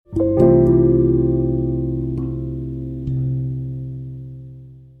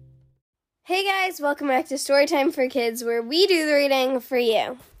guys, welcome back to Storytime for Kids, where we do the reading for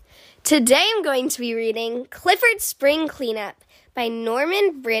you. Today I'm going to be reading Clifford's Spring Cleanup by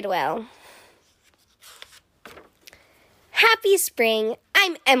Norman Bridwell. Happy spring,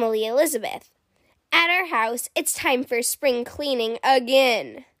 I'm Emily Elizabeth. At our house, it's time for spring cleaning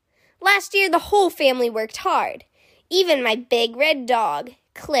again. Last year, the whole family worked hard, even my big red dog,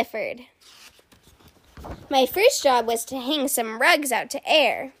 Clifford. My first job was to hang some rugs out to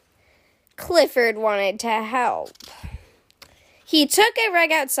air. Clifford wanted to help. He took a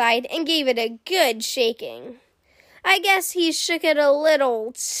rug outside and gave it a good shaking. I guess he shook it a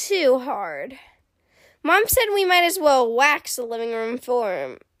little too hard. Mom said we might as well wax the living room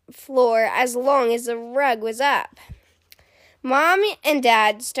floor as long as the rug was up. Mom and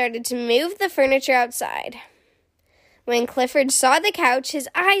Dad started to move the furniture outside. When Clifford saw the couch, his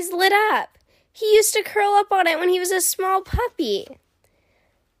eyes lit up. He used to curl up on it when he was a small puppy.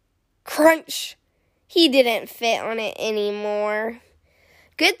 Crunch! He didn't fit on it anymore.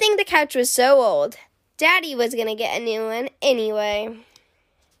 Good thing the couch was so old. Daddy was going to get a new one anyway.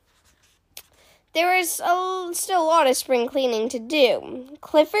 There was still a lot of spring cleaning to do.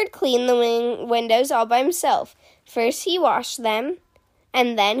 Clifford cleaned the windows all by himself. First he washed them,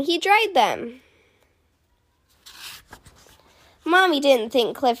 and then he dried them. Mommy didn't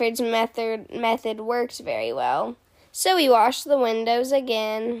think Clifford's method worked very well, so he washed the windows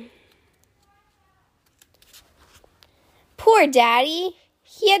again. Poor Daddy.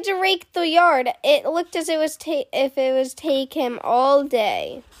 He had to rake the yard. It looked as if it was take him all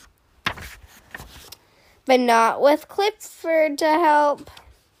day. But not with Clifford to help.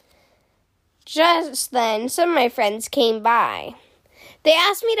 Just then, some of my friends came by. They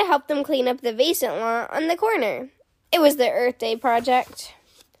asked me to help them clean up the vacant lot on the corner. It was the Earth Day project.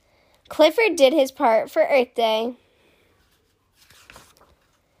 Clifford did his part for Earth Day.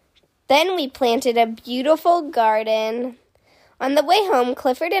 Then we planted a beautiful garden. On the way home,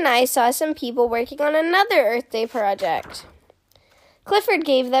 Clifford and I saw some people working on another Earth Day project. Clifford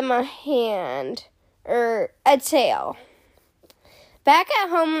gave them a tail. Back at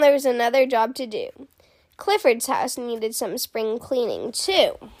home, there was another job to do. Clifford's house needed some spring cleaning,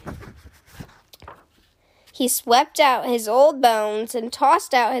 too. He swept out his old bones and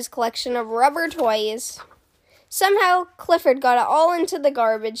tossed out his collection of rubber toys. Somehow, Clifford got it all into the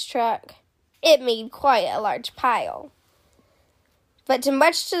garbage truck. It made quite a large pile. But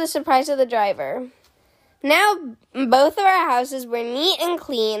much to the surprise of the driver. Now, both of our houses were neat and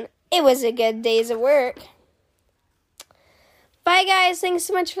clean. It was a good day's work. Bye, guys. Thanks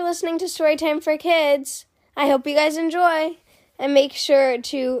so much for listening to Storytime for Kids. I hope you guys enjoy. And make sure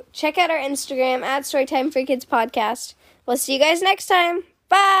to check out our Instagram at Storytime for Kids Podcast. We'll see you guys next time.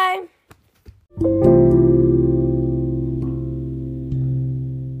 Bye.